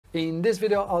In this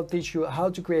video, I'll teach you how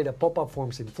to create a pop-up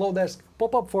forms in Flodesk.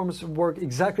 Pop-up forms work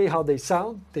exactly how they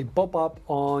sound. They pop up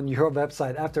on your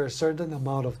website after a certain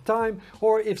amount of time,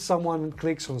 or if someone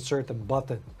clicks on a certain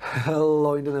button.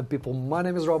 Hello Internet people, my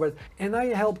name is Robert, and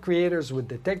I help creators with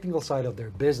the technical side of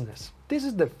their business. This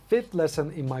is the 5th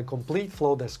lesson in my complete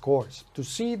Flodesk course. To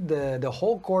see the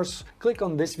whole course, click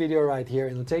on this video right here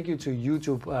and it'll take you to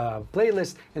YouTube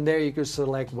playlist, and there you can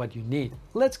select what you need.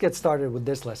 Let's get started with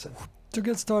this lesson. To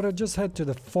get started, just head to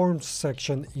the Forms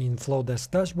section in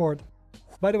Flodesk dashboard.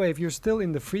 By the way, if you're still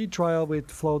in the free trial with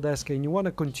Flodesk and you want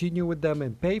to continue with them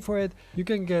and pay for it, you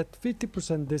can get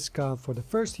 50% discount for the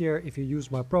first year if you use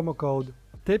my promo code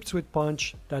TIPS with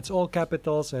Punch. That's all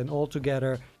capitals and all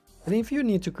together. And if you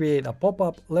need to create a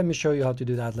pop-up, let me show you how to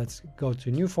do that. Let's go to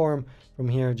new form. From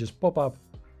here, just pop-up.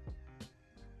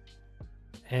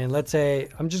 And let's say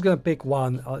I'm just going to pick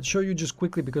one. I'll show you just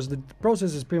quickly because the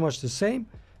process is pretty much the same.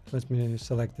 Let me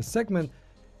select the segment.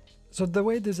 So the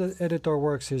way this editor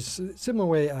works is similar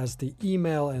way as the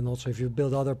email, and also if you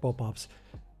build other pop-ups.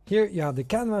 Here you have the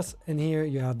canvas and here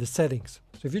you have the settings.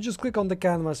 So if you just click on the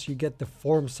canvas, you get the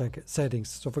form settings.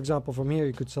 So for example, from here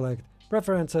you could select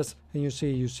preferences and you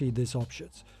see these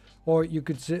options. Or you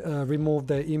could remove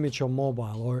the image on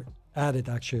mobile or add it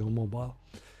actually on mobile.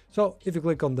 So if you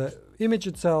click on the image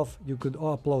itself, you could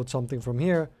upload something from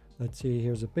here. Let's see,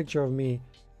 here's a picture of me.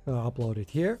 Upload it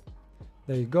here.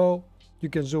 There you go. You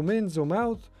can zoom in, zoom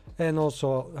out, and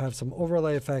also have some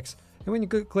overlay effects. And when you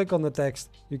click on the text,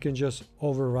 you can just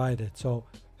override it. So,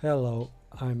 hello,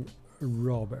 I'm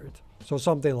Robert. So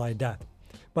something like that.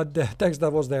 But the text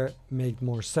that was there made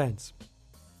more sense.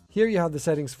 Here you have the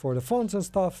settings for the fonts and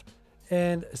stuff.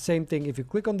 And same thing, if you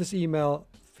click on this email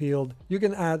field, you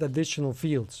can add additional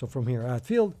fields. So from here, add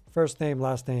field, first name,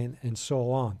 last name, and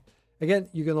so on. Again,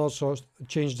 you can also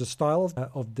change the style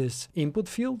of this input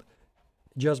field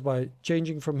just by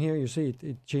changing from here. You see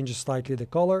it changes slightly the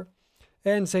color.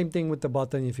 And same thing with the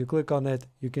button. If you click on it,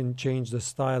 you can change the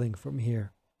styling from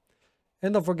here.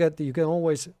 And don't forget that you can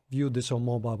always view this on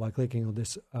mobile by clicking on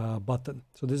this button.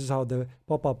 So this is how the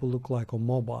pop-up will look like on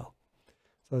mobile.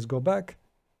 So let's go back.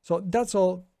 So that's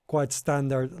all quite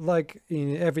standard, like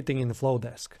in everything in the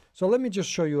Flodesk. So let me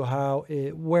just show you how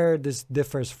where this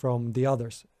differs from the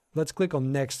others. Let's click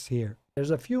on next here.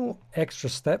 There's a few extra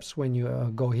steps when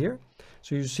you go here.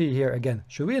 So you see here again,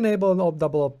 should we enable an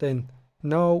double opt-in?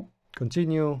 No.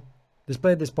 Continue.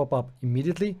 Display this pop-up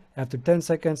immediately after 10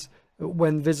 seconds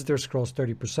when visitors cross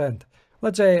 30%.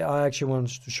 Let's say I actually want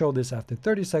to show this after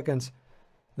 30 seconds.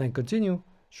 Then continue.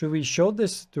 Should we show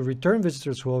this to return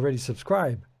visitors who already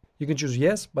subscribe? You can choose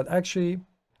yes, but actually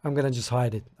I'm going to just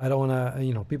hide it. I don't want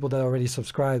to, people that already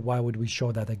subscribed, why would we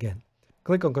show that again?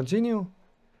 Click on continue.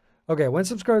 Okay, when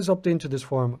subscribers opt into this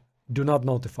form, do not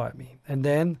notify me. And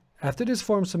then after this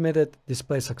form submitted,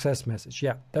 display success message.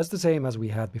 Yeah, that's the same as we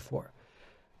had before.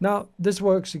 Now, this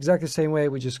works exactly the same way.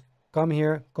 We just come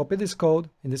here, copy this code.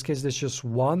 In this case, there's just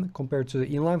one compared to the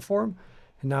inline form.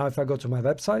 And now if I go to my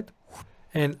website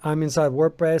and I'm inside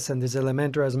WordPress and this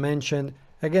Elementor as mentioned,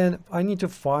 again, I need to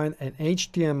find an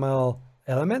HTML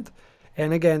element.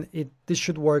 And again, this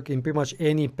should work in pretty much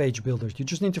any page builder. You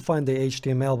just need to find the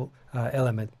HTML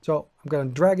element. So I'm going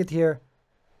to drag it here.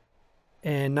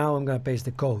 And now I'm going to paste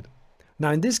the code.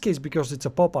 Now in this case, because it's a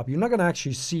pop-up, you're not going to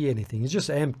actually see anything. It's just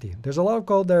empty. There's a lot of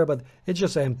code there, but it's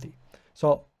just empty.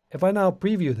 So if I now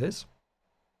preview this,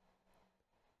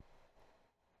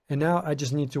 and now I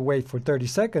just need to wait for 30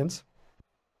 seconds,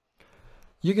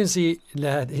 you can see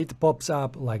that it pops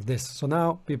up like this. So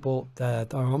now people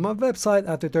that are on my website,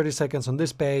 after 30 seconds on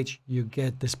this page, you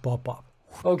get this pop-up.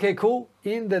 Okay, cool.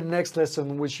 In the next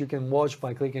lesson, which you can watch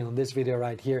by clicking on this video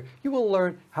right here, you will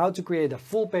learn how to create a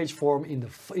full page form in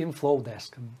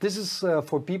Flodesk. This is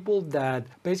for people that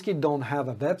basically don't have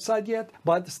a website yet,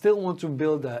 but still want to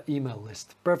build an email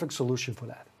list. Perfect solution for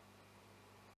that.